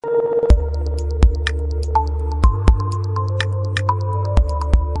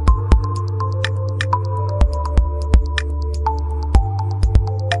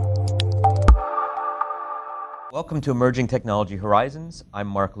Welcome to Emerging Technology Horizons. I'm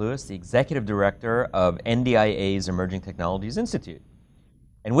Mark Lewis, the Executive Director of NDIA's Emerging Technologies Institute.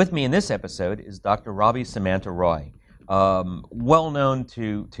 And with me in this episode is Dr. Robie Samanta Roy, well known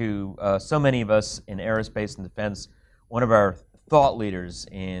to so many of us in aerospace and defense, one of our thought leaders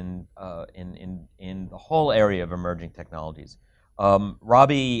in the whole area of emerging technologies.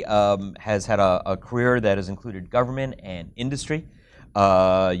 Robie has had a career that has included government and industry.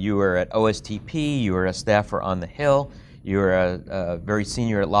 You were at OSTP, you were a staffer on the Hill, you were very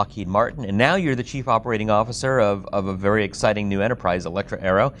senior at Lockheed Martin, and now you're the Chief Operating Officer of a very exciting new enterprise,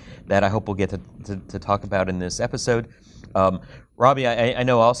 Elantra.aero, that I hope we'll get to talk about in this episode. Robie, I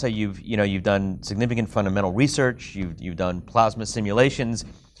know also you've done significant fundamental research, you've done plasma simulations,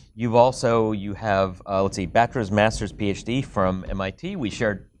 you have let's see, bachelor's, master's, PhD from MIT. We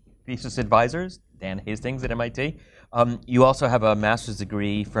shared thesis advisors, Dan Hastings at MIT. You also have a master's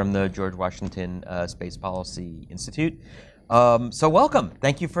degree from the George Washington Space Policy Institute. So welcome.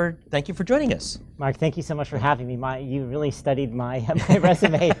 Thank you for joining us. Mark, thank you so much for having me. You really studied my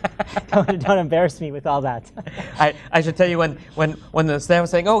resume. Don't embarrass me with all that. I should tell you when the staff was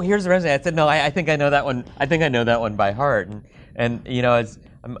saying, "Oh, here's the resume," I said, "No, I think I know that one. I think I know that one by heart." And you know,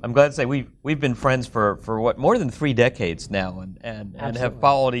 I'm glad to say we've been friends for what, more than 3 decades now, and have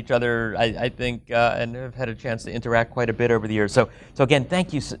followed each other, I think, and have had a chance to interact quite a bit over the years. So again,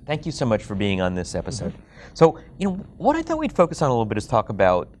 thank you so much for being on this episode. Mm-hmm. So what I thought we'd focus on a little bit is talk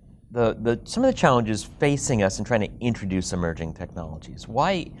about some of the challenges facing us in trying to introduce emerging technologies.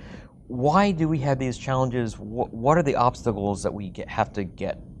 Why do we have these challenges? What are the obstacles that we have to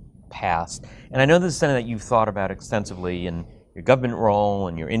get past? And I know this is something that you've thought about extensively in your government role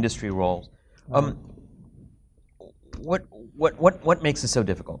and your industry roles. What makes it so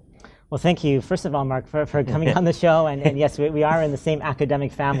difficult? Well, thank you, first of all, Mark, for coming on the show. And yes, we are in the same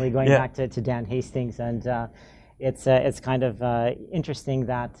academic family, going back to Dan Hastings. And it's kind of interesting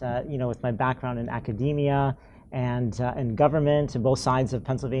that, with my background in academia and in government, both sides of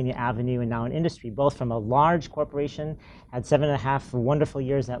Pennsylvania Avenue, and now in industry, both from a large corporation, had 7.5 wonderful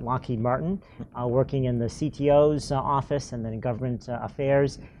years at Lockheed Martin, working in the CTO's office and then in government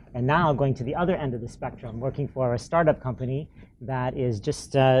affairs, and now going to the other end of the spectrum, working for a startup company that is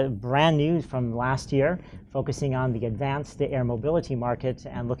just brand new from last year, focusing on the advanced air mobility market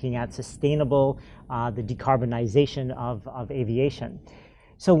and looking at sustainable, the decarbonization of aviation.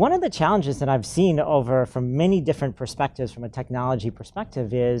 So one of the challenges that I've seen from many different perspectives, from a technology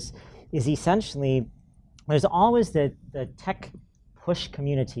perspective, is essentially there's always the tech push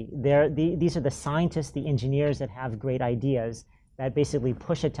community. These are the scientists, the engineers that have great ideas that basically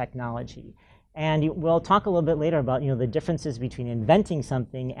push a technology. And we'll talk a little bit later about the differences between inventing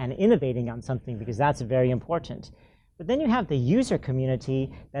something and innovating on something, because that's very important. But then you have the user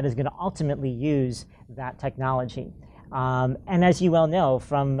community that is going to ultimately use that technology. And as you well know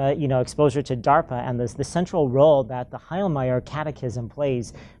from exposure to DARPA and the central role that the Heilmeyer Catechism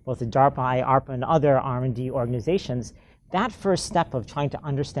plays, both the DARPA, IARPA, and other R&D organizations, that first step of trying to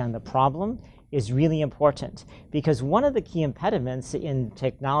understand the problem is really important, because one of the key impediments in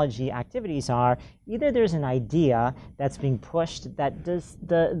technology activities are either there's an idea that's being pushed that the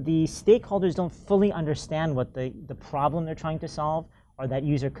stakeholders don't fully understand what the problem they're trying to solve, or that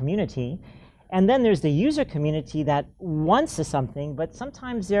user community. And then there's the user community that wants something, but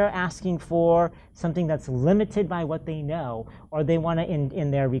sometimes they're asking for something that's limited by what they know, or they want to,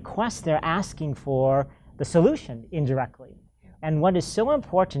 in their request, they're asking for the solution indirectly. And what is so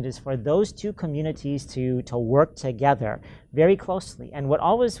important is for those two communities to work together very closely. And what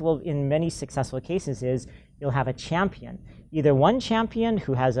always will, in many successful cases, is you'll have a champion, either one champion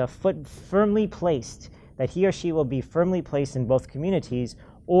who has a foot firmly placed, that he or she will be firmly placed in both communities,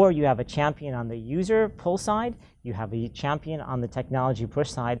 or you have a champion on the user pull side, you have a champion on the technology push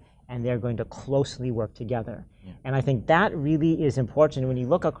side, and they're going to closely work together. Yeah. And I think that really is important. When you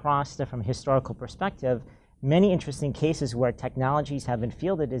look across from a historical perspective, many interesting cases where technologies have been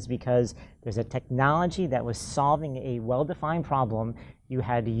fielded is because there's a technology that was solving a well-defined problem. You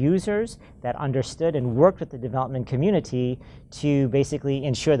had users that understood and worked with the development community to basically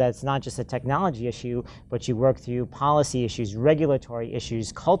ensure that it's not just a technology issue, but you work through policy issues, regulatory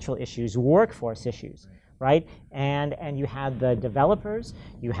issues, cultural issues, workforce issues, right? And you had the developers,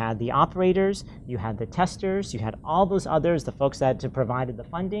 you had the operators, you had the testers, you had all those others, the folks that provided the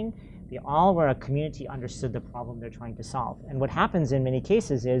funding. They all were a community understood the problem they're trying to solve. And what happens in many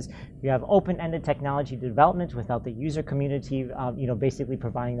cases is you have open-ended technology development without the user community basically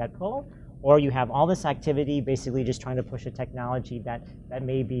providing that pull, or you have all this activity basically just trying to push a technology that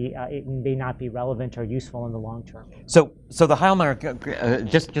may be, it may not be relevant or useful in the long term. So the Heilmeier,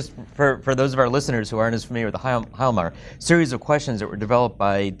 just for those of our listeners who aren't as familiar with the Heilmeier, series of questions that were developed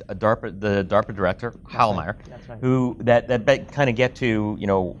by the DARPA director, Heilmeier, who that kind of get to,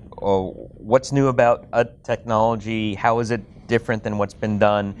 what's new about a technology, how is it different than what's been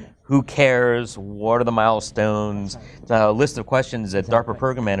done, who cares, what are the milestones, a list of questions that DARPA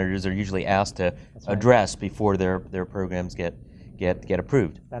program managers are usually asked to address before their programs get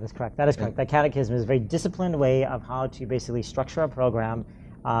approved. That is correct. That is correct. That catechism is a very disciplined way of how to basically structure a program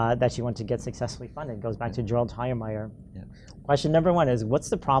that you want to get successfully funded. It goes back to Gerald Heilmeier. Yeah. Question number one is, what's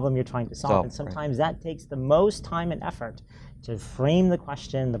the problem you're trying to solve? And sometimes that takes the most time and effort to frame the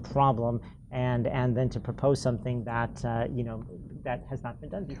question, the problem, and then to propose something that that has not been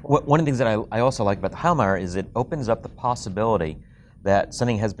done before. One of the things that I also like about the Heilmeier is it opens up the possibility that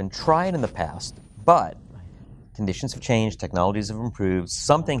something has been tried in the past, but conditions have changed, technologies have improved,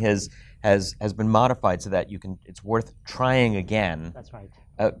 something has been modified so that it's worth trying again. That's right.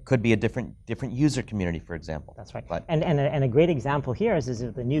 Could be a different user community, for example. That's right. But, and a great example here is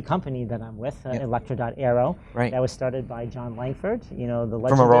the new company that I'm with, Elantra.aero, that was started by John Langford, the legendary,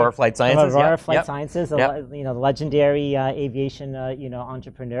 from Aurora Flight Sciences. From Aurora Flight Sciences, the legendary aviation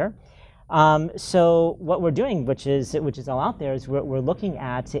entrepreneur. So what we're doing, which is all out there, is we're looking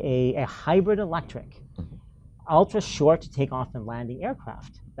at a hybrid electric, ultra short takeoff and landing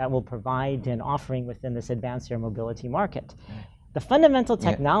aircraft that will provide an offering within this advanced air mobility market. The fundamental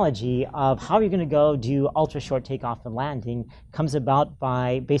technology of how you're going to go do ultra-short takeoff and landing comes about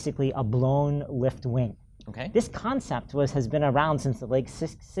by basically a blown lift wing. Okay. This concept has been around since the late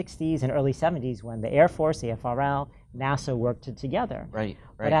 60s and early 70s when the Air Force, AFRL, NASA worked together. Right.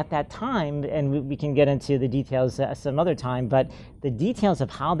 But at that time, and we can get into the details some other time, but the details of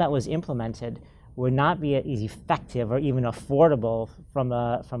how that was implemented would not be as effective or even affordable from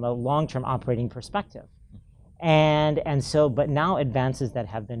a long-term operating perspective. And so, but now advances that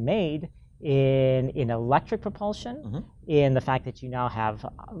have been made in electric propulsion, in the fact that you now have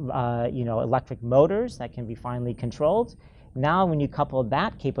electric motors that can be finely controlled. Now, when you couple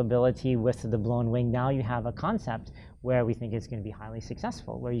that capability with the blown wing, now you have a concept where we think it's going to be highly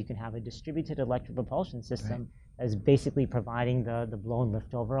successful, where you can have a distributed electric propulsion system as basically providing the blown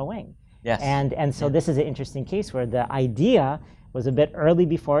lift over a wing. Yes. And so this is an interesting case where the idea was a bit early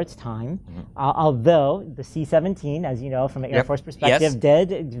before its time, although the C-17, as you know, from an Air Force perspective,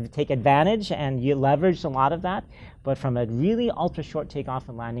 did take advantage and you leveraged a lot of that. But from a really ultra-short takeoff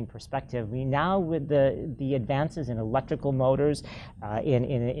and landing perspective, we now, with the advances in electrical motors,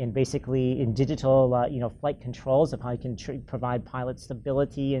 in basically in digital, flight controls of how you can provide pilot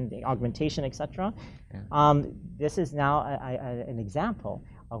stability and augmentation, et cetera, this is now an example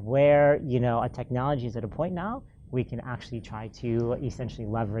of where a technology is at a point now we can actually try to essentially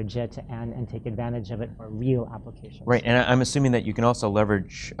leverage it and take advantage of it for real applications. Right, and I'm assuming that you can also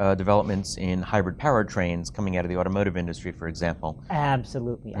leverage developments in hybrid powertrains coming out of the automotive industry, for example.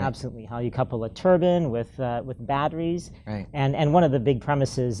 Absolutely, absolutely. How you couple a turbine with batteries. Right. And one of the big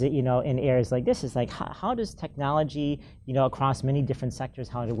premises, in areas like this is like, how does technology, across many different sectors,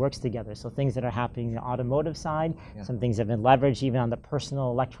 how it works together. So things that are happening in the automotive side, some things have been leveraged even on the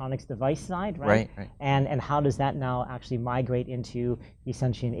personal electronics device side, right? Right. And how does that now actually migrate into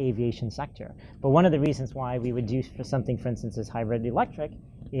essentially an aviation sector? But one of the reasons why we would do something, for instance, as hybrid electric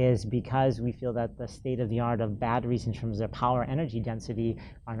is because we feel that the state of the art of batteries in terms of their power energy density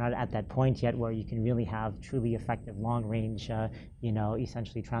are not at that point yet where you can really have truly effective long range,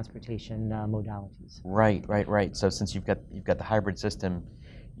 essentially transportation modalities. Right. So since you've got the hybrid system,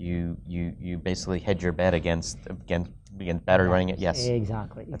 you basically hedge your bet against battery running it. Yes.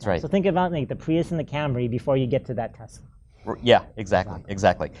 Exactly. That's right. So think about the Prius and the Camry before you get to that Tesla. Yeah,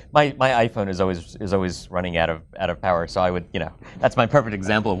 exactly. My iPhone is always running out of power, so I would, that's my perfect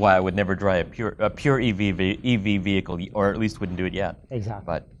example of why I would never drive a pure EV vehicle, or at least wouldn't do it yet. Exactly.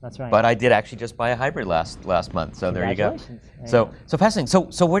 But that's right. But I did actually just buy a hybrid last month, so there you go. So fascinating.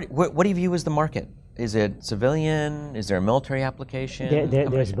 So what do you view as the market? Is it civilian? Is there a military application?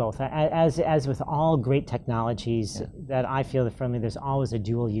 There's both. As with all great technologies that I feel that firmly, there's always a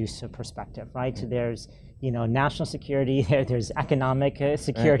dual use perspective, right? So there's national security, there's economic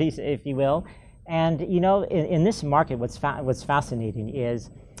security, if you will. And in this market, what's fascinating is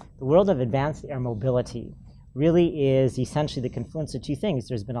the world of advanced air mobility really is essentially the confluence of two things.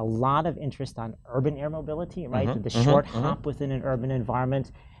 There's been a lot of interest on urban air mobility, right? The short hop within an urban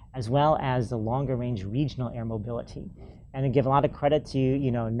environment, as well as the longer range regional air mobility. And I give a lot of credit to,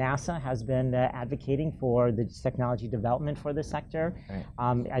 NASA has been advocating for the technology development for the sector.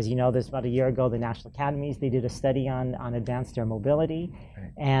 Right. As you know, there's about a year ago, the National Academies, they did a study on advanced air mobility.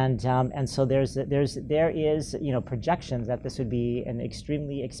 Right. And so there is, projections that this would be an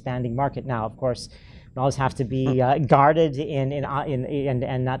extremely expanding market. Now, of course, we always have to be guarded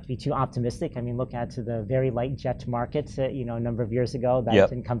and not to be too optimistic. I mean, look at the very light jet market, a number of years ago that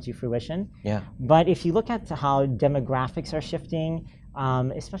didn't come to fruition. Yeah. But if you look at how demographics are shifting,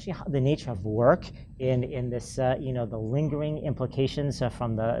 especially the nature of work in this, the lingering implications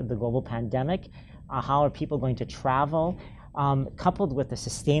from the global pandemic, how are people going to travel? Coupled with the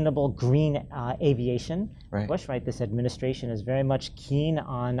sustainable green aviation push, right? This administration is very much keen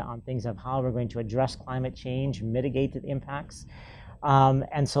on things of how we're going to address climate change, mitigate the impacts.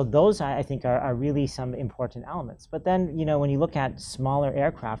 And so those, I think, are really some important elements. But then, when you look at smaller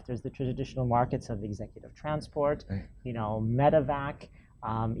aircraft, there's the traditional markets of executive transport, medevac.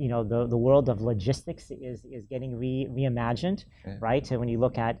 The world of logistics is getting reimagined, right? So when you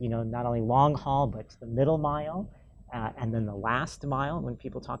look at, not only long haul, but the middle mile, and then the last mile, when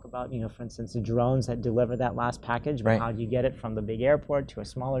people talk about, for instance, the drones that deliver that last package, but how do you get it from the big airport to a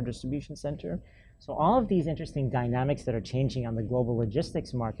smaller distribution center? So all of these interesting dynamics that are changing on the global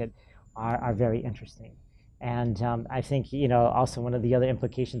logistics market are very interesting. And I think, also one of the other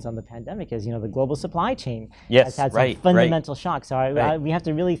implications on the pandemic is, the global supply chain has had some fundamental shocks. So we have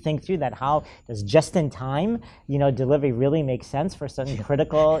to really think through that. How does just-in-time, delivery really make sense for certain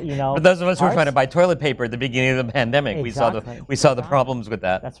critical, For those of us who were trying to buy toilet paper at the beginning of the pandemic, we saw the problems with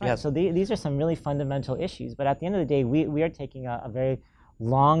that. That's right. Yes. So these are some really fundamental issues. But at the end of the day, we are taking a very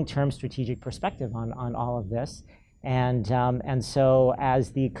long-term strategic perspective on all of this. And so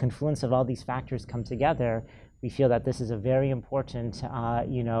as the confluence of all these factors come together, we feel that this is a very important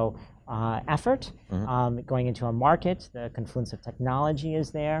effort going into a market. The confluence of technology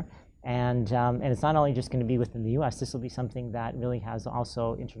is there. And it's not only just going to be within the US, this will be something that really has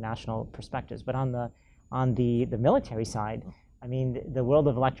also international perspectives. But on the military side, I mean, the world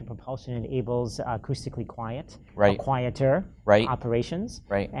of electric propulsion enables acoustically quiet, quieter operations.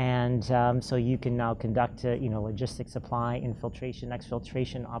 And so you can now conduct, logistics, supply, infiltration,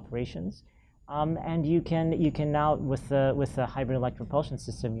 exfiltration operations. And you can now, with the hybrid electric propulsion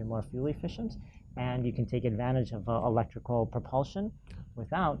system, you're more fuel efficient, and you can take advantage of electrical propulsion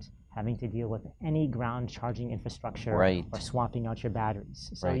without having to deal with any ground charging infrastructure or swapping out your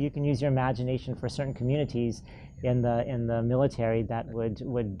batteries. So you can use your imagination for certain communities in the military that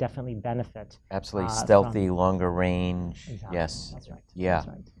would definitely benefit. Absolutely, stealthy, longer range. Exactly. Yes. That's right. Yeah. That's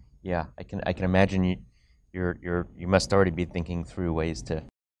right. Yeah. I can imagine you must already be thinking through ways to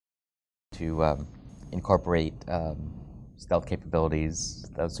incorporate stealth capabilities,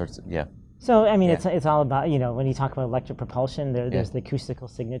 those sorts of So I mean, it's all about, when you talk about electric propulsion, there's the acoustical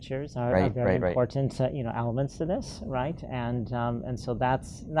signatures are very important elements to this, right? And so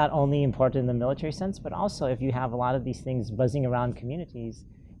that's not only important in the military sense, but also if you have a lot of these things buzzing around communities,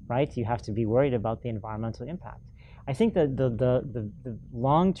 right? You have to be worried about the environmental impact. I think the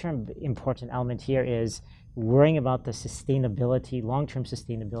long-term important element here is worrying about the sustainability, long-term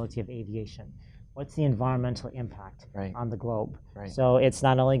sustainability of aviation. What's the environmental impact on the globe? So it's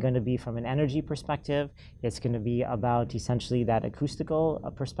not only going to be from an energy perspective, it's going to be about essentially that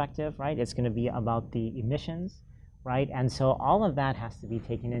acoustical perspective, right? It's going to be about the emissions, right? And so all of that has to be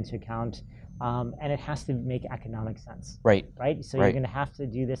taken into account, and it has to make economic sense. Right? So you're going to have to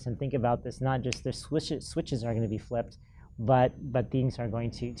do this and think about this, not just the switches are going to be flipped, but things are going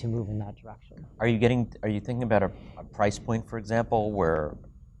to move in that direction. Are you thinking about a price point, for example, where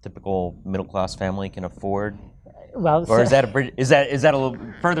typical middle-class family can afford? Well, or is that a little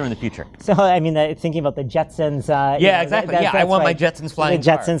further in the future? So I mean, thinking about the Jetsons. Exactly. I want my Jetsons flying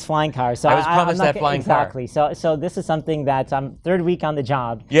car. The Jetsons flying car. So I was promised that flying car. Exactly. So this is something that third week on the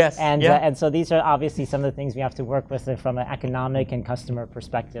job. Yes. And so these are obviously some of the things we have to work with from an economic and customer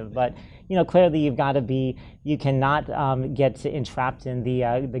perspective. But clearly you've got to be. You cannot get entrapped in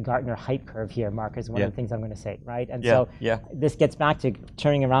the Gartner hype curve here, Mark. Is one of the things I'm going to say, right? And so this gets back to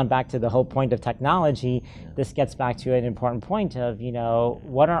turning around back to the whole point of technology. This gets back to an important point of,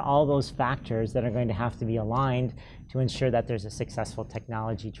 what are all those factors that are going to have to be aligned to ensure that there's a successful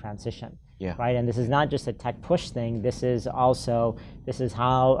technology transition, right? And this is not just a tech push thing. This is how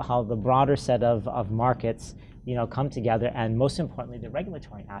the broader set of markets, come together, and most importantly, the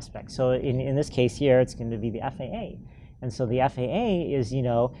regulatory aspect. So in this case here, it's going to be the FAA. And so the FAA is,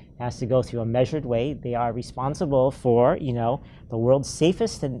 has to go through a measured way. They are responsible for, the world's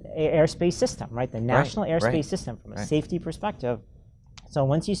safest airspace system, right? The national airspace system from a safety perspective. So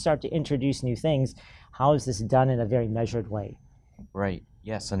once you start to introduce new things, how is this done in a very measured way? Right.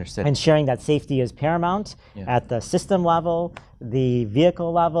 Yes, understood. Ensuring that safety is paramount at the system level, the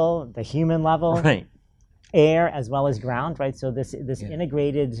vehicle level, the human level, right. air as well as ground, right? So this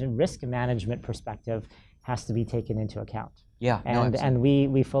integrated risk management perspective has to be taken into account. Yeah, and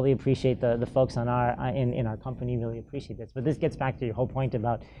we fully appreciate the folks on in our company really appreciate this. But this gets back to your whole point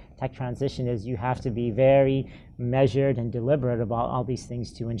about tech transition is you have to be very measured and deliberate about all these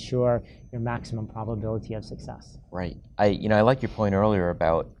things to ensure your maximum probability of success. Right. I like your point earlier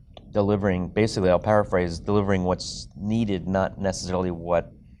about delivering, basically I'll paraphrase, delivering what's needed, not necessarily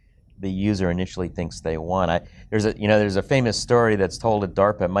what the user initially thinks they want. There's a famous story that's told at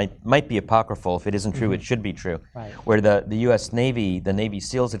DARPA, might be apocryphal. If it isn't true, it should be true. Right. Where the U.S. Navy, the Navy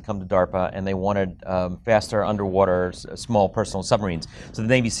SEALs had come to DARPA and they wanted faster underwater small personal submarines. So the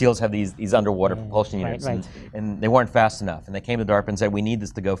Navy SEALs have these underwater propulsion units, and they weren't fast enough. And they came to DARPA and said, we need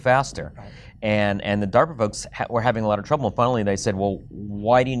this to go faster. Right. And the DARPA folks were having a lot of trouble. And finally they said, well,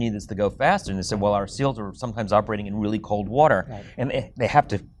 why do you need this to go faster? And they said, well, our SEALs are sometimes operating in really cold water, and they have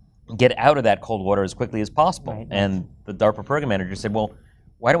to get out of that cold water as quickly as possible. Right. And the DARPA program manager said, well,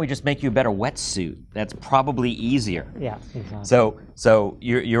 why don't we just make you a better wetsuit? That's probably easier. Yeah, exactly. So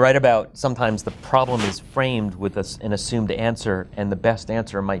you're right about sometimes the problem is framed with an assumed answer, and the best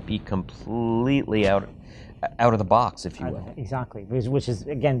answer might be completely out of the box, if you will. Exactly, which is,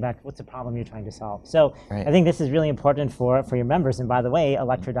 again, back, what's the problem you're trying to solve? So I think this is really important for your members. And by the way,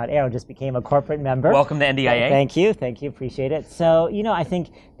 Elantra.aero just became a corporate member. Welcome to NDIA. Thank you, appreciate it. So, I think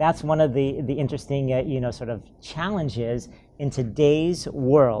that's one of the interesting, sort of challenges in today's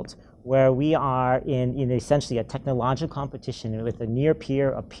world, where we are in essentially a technological competition with a near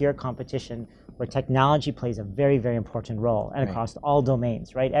peer, a peer competition, where technology plays a very, very important role, and across all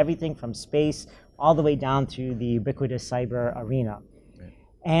domains, right? Everything from space all the way down through the ubiquitous cyber arena. Right.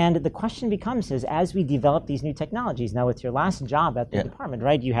 And the question becomes is, as we develop these new technologies, now with your last job at the department,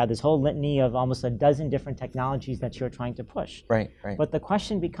 right, you had this whole litany of almost a dozen different technologies that you're trying to push. Right. But the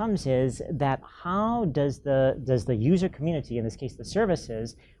question becomes is that how does the user community, in this case the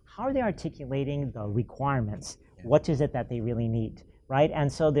services, how are they articulating the requirements? Yeah. What is it that they really need? Right,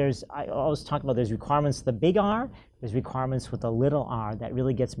 and so I always talk about there's requirements with the big R, there's requirements with the little r that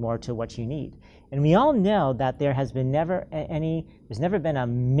really gets more to what you need. And we all know that there's never been a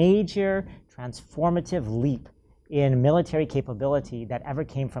major transformative leap in military capability that ever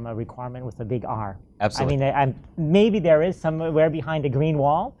came from a requirement with a big R. Absolutely. I mean, maybe there is somewhere behind a green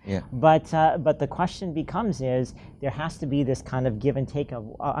wall, but the question becomes is, there has to be this kind of give and take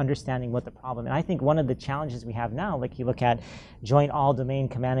of understanding what the problem. And I think one of the challenges we have now, like you look at Joint All-Domain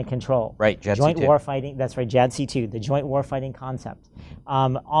Command and Control. Right, JADC2. Joint Warfighting, that's right, JADC2, the Joint Warfighting concept.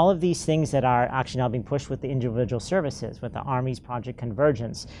 All of these things that are actually now being pushed with the individual services, with the Army's Project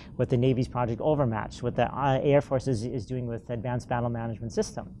Convergence, with the Navy's Project Overmatch, with the Air Force is doing with Advanced Battle Management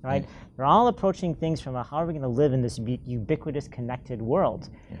System, right? They're all approaching things from how are we going to live in this ubiquitous connected world.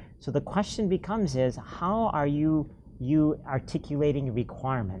 So the question becomes is, how are you articulating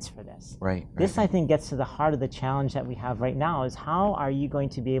requirements for this? Right. This, I think, gets to the heart of the challenge that we have right now, is how are you going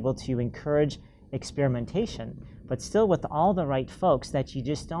to be able to encourage experimentation, but still with all the right folks, that you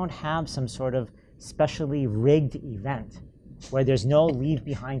just don't have some sort of specially rigged event where there's no leave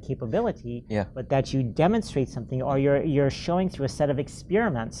behind capability, but that you demonstrate something, or you're showing through a set of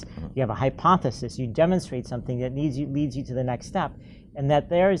experiments. You have a hypothesis, you demonstrate something that leads you to the next step, and that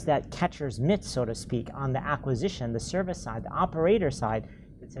there's that catcher's mitt, so to speak, on the acquisition, the service side, the operator side,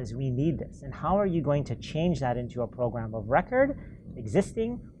 that says we need this. And how are you going to change that into a program of record,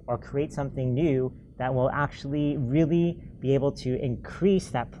 existing, or create something new that will actually really be able to increase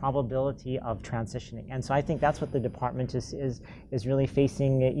that probability of transitioning? And so I think that's what the department is really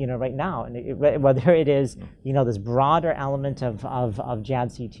facing, right now. And whether it is, this broader element of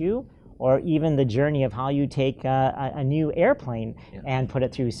JADC2, or even the journey of how you take a new airplane and put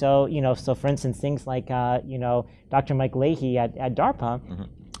it through. So, so for instance, things like, Dr. Mike Leahy at DARPA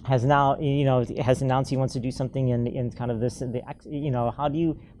has now, has announced he wants to do something in kind of this, how do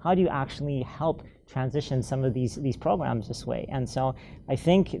you actually help transition some of these programs this way? And so I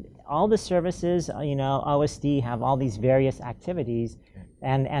think all the services, OSD have all these various activities,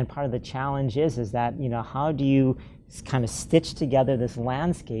 and part of the challenge is that, how do you kind of stitch together this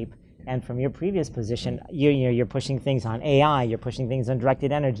landscape? And from your previous position, you're pushing things on AI, you're pushing things on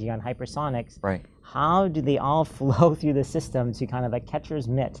directed energy, on hypersonics. Right. How do they all flow through the system to kind of a catcher's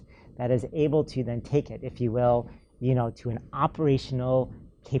mitt that is able to then take it, if you will, to an operational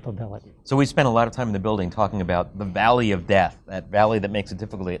capability? So we spent a lot of time in the building talking about the valley of death, that valley that makes it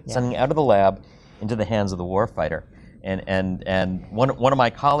difficult, something out of the lab into the hands of the warfighter. And one of my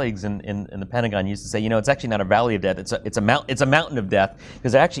colleagues in the Pentagon used to say, it's actually not a valley of death, it's a mountain of death,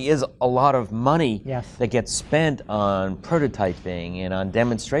 because there actually is a lot of money that gets spent on prototyping and on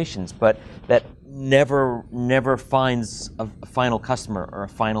demonstrations, but that never finds a final customer or a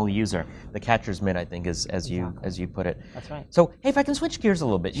final user. The catcher's mitt, I think, is as you put it. That's right. So, hey, if I can switch gears a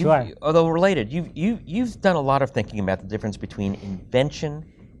little bit, sure. Although related, you've done a lot of thinking about the difference between invention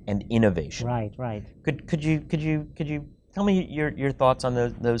and innovation. Right. Could you tell me your thoughts on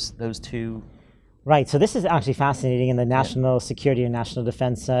those two? Right. So this is actually fascinating in the national security and national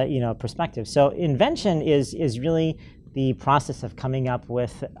defense perspective. So invention is really the process of coming up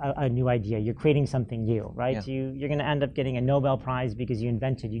with a new idea. You're creating something new, right? Yeah. You're going to end up getting a Nobel Prize because you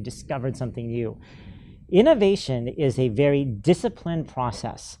discovered something new. Innovation is a very disciplined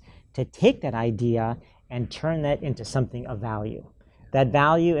process to take that idea and turn that into something of value. That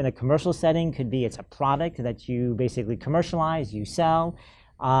value in a commercial setting could be it's a product that you basically commercialize, you sell.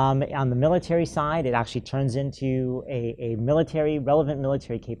 On the military side, it actually turns into a relevant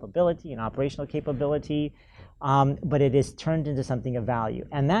military capability, an operational capability. But it is turned into something of value.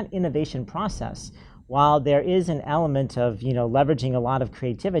 And that innovation process, while there is an element of leveraging a lot of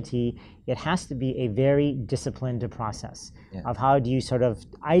creativity, it has to be a very disciplined process of how do you sort of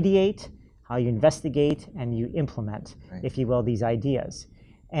ideate, how you investigate, and you implement, if you will, these ideas.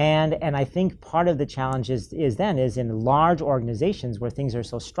 And I think part of the challenge is in large organizations where things are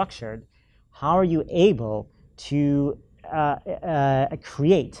so structured, how are you able to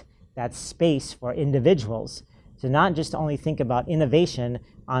create that space for individuals to not just only think about innovation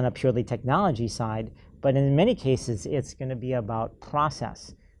on a purely technology side, but in many cases, it's going to be about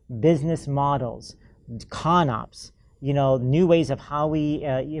process, business models, ConOps, new ways of how we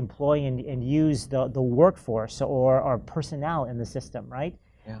employ and use the workforce or personnel in the system, right?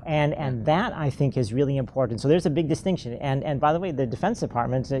 Yeah. And that, I think, is really important. So there's a big distinction. And by the way, the Defense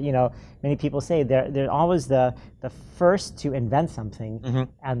Department, many people say they're always the first to invent something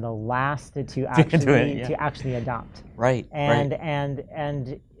and the last to actually adopt. Right.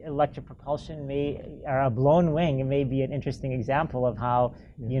 And electric propulsion or a blown wing may be an interesting example of how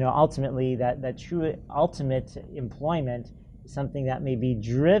ultimately that true ultimate employment is something that may be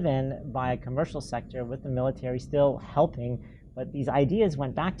driven by a commercial sector with the military still helping. But these ideas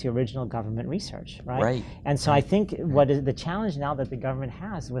went back to original government research, right? Right. And so I think what is the challenge now that the government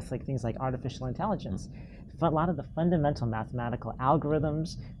has with things like artificial intelligence, a lot of the fundamental mathematical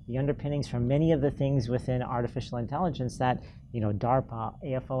algorithms, the underpinnings for many of the things within artificial intelligence that DARPA,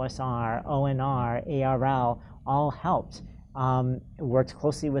 AFOSR, ONR, ARL all helped. Worked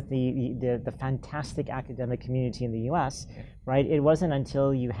closely with the fantastic academic community in the US, right? It wasn't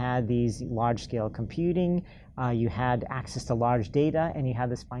until you had these large-scale computing, you had access to large data, and you had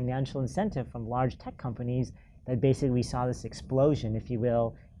this financial incentive from large tech companies that basically we saw this explosion, if you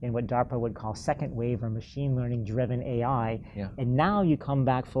will, in what DARPA would call second wave or machine learning driven AI. Yeah. And now you come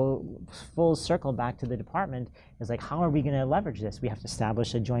back full circle back to the department. It's like, how are we going to leverage this? We have to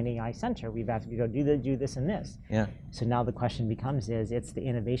establish a joint AI center. We've got to go do this and this. Yeah. So now the question becomes it's the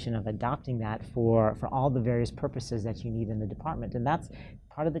innovation of adopting that for all the various purposes that you need in the department. And that's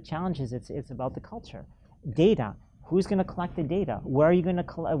part of the challenge is it's about the culture. Data. Who's going to collect the data? Where are you going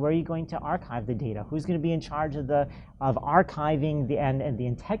to archive the data? Who's going to be in charge of archiving and the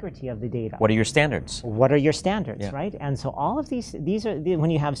integrity of the data? What are your standards? What are your standards, right? And so all of these are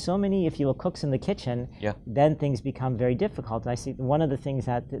when you have so many, if you will, cooks in the kitchen, then things become very difficult. I see one of the things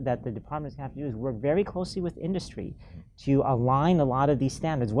that the departments have to do is work very closely with industry to align a lot of these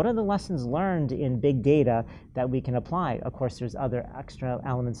standards. What are the lessons learned in big data that we can apply? Of course, there's other extra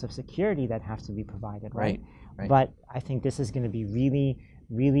elements of security that have to be provided, right? Right. But I think this is going to be really,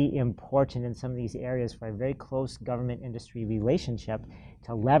 really important in some of these areas for a very close government-industry relationship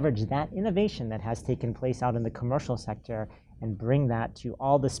to leverage that innovation that has taken place out in the commercial sector and bring that to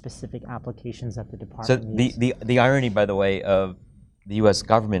all the specific applications that the department needs. So the irony, by the way, of the U.S.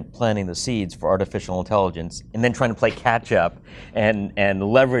 government planting the seeds for artificial intelligence and then trying to play catch up and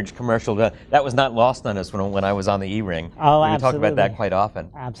leverage commercial, that was not lost on us when I was on the E-Ring. Oh, we absolutely. talked about that quite often.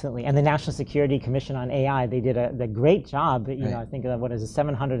 Absolutely. And the National Security Commission on AI, they did a great job. I think what is it,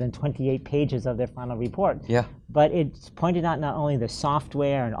 728 pages of their final report. Yeah. But it pointed out not only the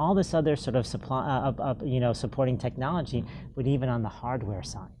software and all this other sort of supporting technology, but even on the hardware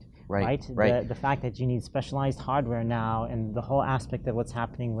side. Right. The fact that you need specialized hardware now, and the whole aspect of what's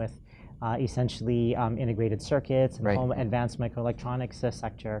happening with essentially integrated circuits and the whole advanced microelectronics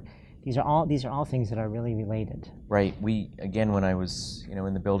sector, These are all things that are really related. Right. Again, when I was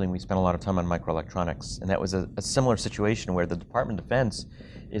in the building, we spent a lot of time on microelectronics, and that was a similar situation where the Department of Defense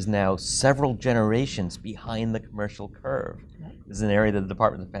is now several generations behind the commercial curve. This is an area that the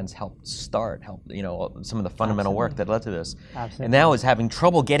Department of Defense helped some of the fundamental work that led to this. Absolutely. And now is having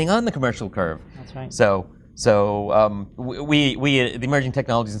trouble getting on the commercial curve. That's right. So we at the Emerging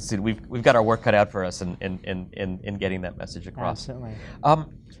Technologies Institute, we've got our work cut out for us in getting that message across. Absolutely.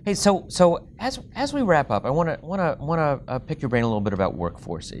 Hey, so as we wrap up, I want to pick your brain a little bit about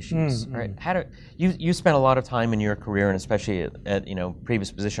workforce issues. Right? You spent a lot of time in your career, and especially at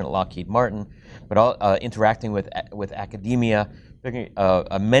previous position at Lockheed Martin, but interacting with academia,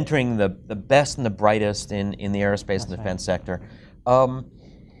 mentoring the best and the brightest in the aerospace and defense sector.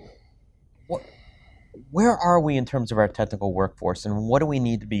 Where are we in terms of our technical workforce, and what do we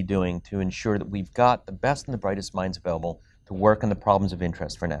need to be doing to ensure that we've got the best and the brightest minds available to work on the problems of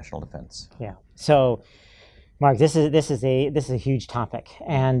interest for national defense? Yeah. So, Mark, this is a huge topic,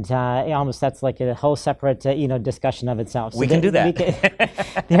 and that's like a whole separate discussion of itself. So we can do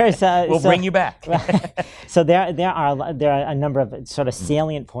that. We'll bring you back. So there are a number of sort of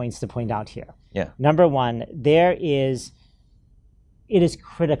salient points to point out here. Yeah. Number one, it is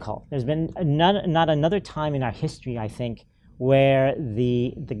critical. There's been not another time in our history, I think, where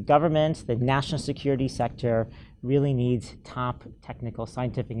the government, the national security sector, really needs top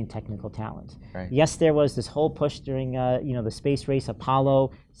scientific and technical talent. Right. Yes, there was this whole push during the space race.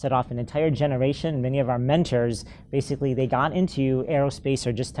 Apollo set off an entire generation. Many of our mentors, basically, they got into aerospace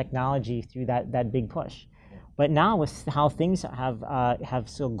or just technology through that big push. But now with how things have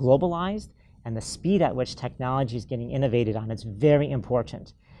so globalized, and the speed at which technology is getting innovated on, it's very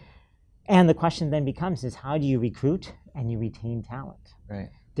important. And the question then becomes is how do you recruit and you retain talent?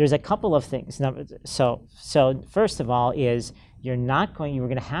 Right. There's a couple of things. So first of all is you're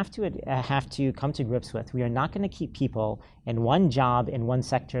going to have to come to grips with, we are not going to keep people in one job in one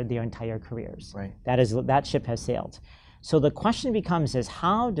sector their entire careers. Right. That ship has sailed. So the question becomes is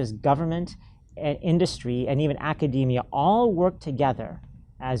how does government, industry, and even academia all work together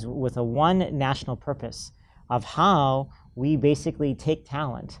as with a one national purpose of how we basically take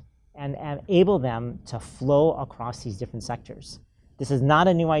talent and enable them to flow across these different sectors. This is not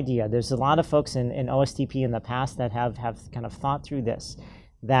a new idea. There's a lot of folks in OSTP in the past that have kind of thought through this,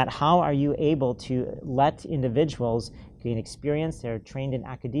 that how are you able to let individuals gain experience? They're trained in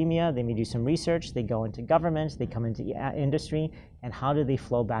academia, they may do some research, they go into government, they come into industry, and how do they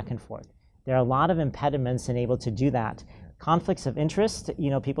flow back and forth? There are a lot of impediments in able to do that. Conflicts of interest,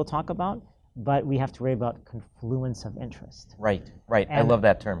 people talk about, but we have to worry about confluence of interest. Right. I love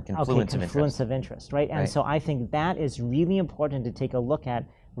that term, confluence of interest. Confluence of interest, right? And so I think that is really important to take a look at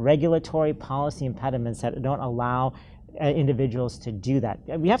regulatory policy impediments that don't allow individuals to do that.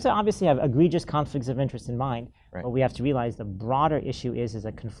 We have to obviously have egregious conflicts of interest in mind, but we have to realize the broader issue is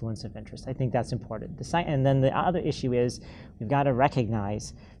a confluence of interest. I think that's important. And then the other issue is we've got to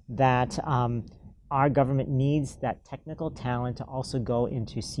recognize that our government needs that technical talent to also go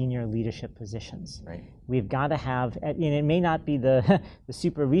into senior leadership positions. Right. We've got to have, and it may not be the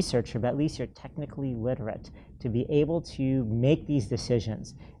super researcher, but at least you're technically literate to be able to make these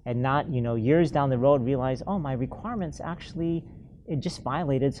decisions and not, years down the road realize, oh, my requirements actually, it just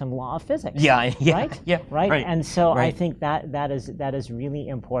violated some law of physics. Right? Right. And so I think that is really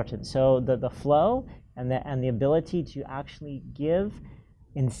important. So the flow and the ability to actually give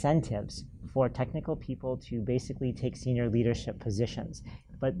incentives for technical people to basically take senior leadership positions.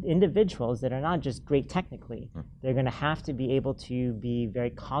 But individuals that are not just great technically, they're going to have to be able to be very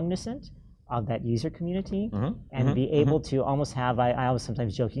cognizant of that user community and be able to almost have, I always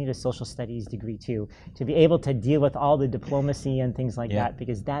sometimes joke, you need a social studies degree too, to be able to deal with all the diplomacy and things like that,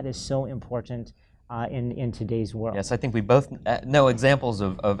 because that is so important in today's world. Yes, I think we both know examples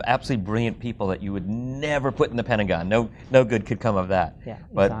of absolutely brilliant people that you would never put in the Pentagon. No good could come of that. Yeah,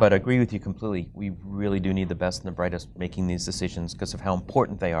 but agree with you completely. We really do need the best and the brightest making these decisions because of how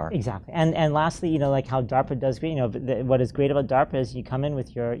important they are. Exactly. And lastly, like how DARPA does great. What is great about DARPA is you come in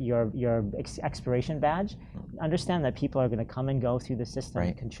with your expiration badge. Understand that people are going to come and go through the system,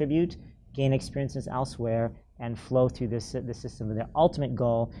 and contribute, gain experiences elsewhere, and flow through the system. And their ultimate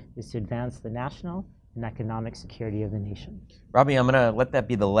goal is to advance the national and economic security of the nation. Robie, I'm going to let that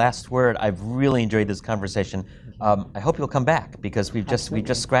be the last word. I've really enjoyed this conversation. I hope you'll come back because we've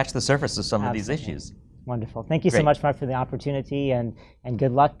just scratched the surface of some of these issues. Wonderful. Thank you so much, Mark, for the opportunity, and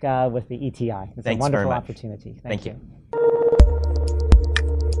good luck with the ETI. It's a wonderful opportunity. Thank you.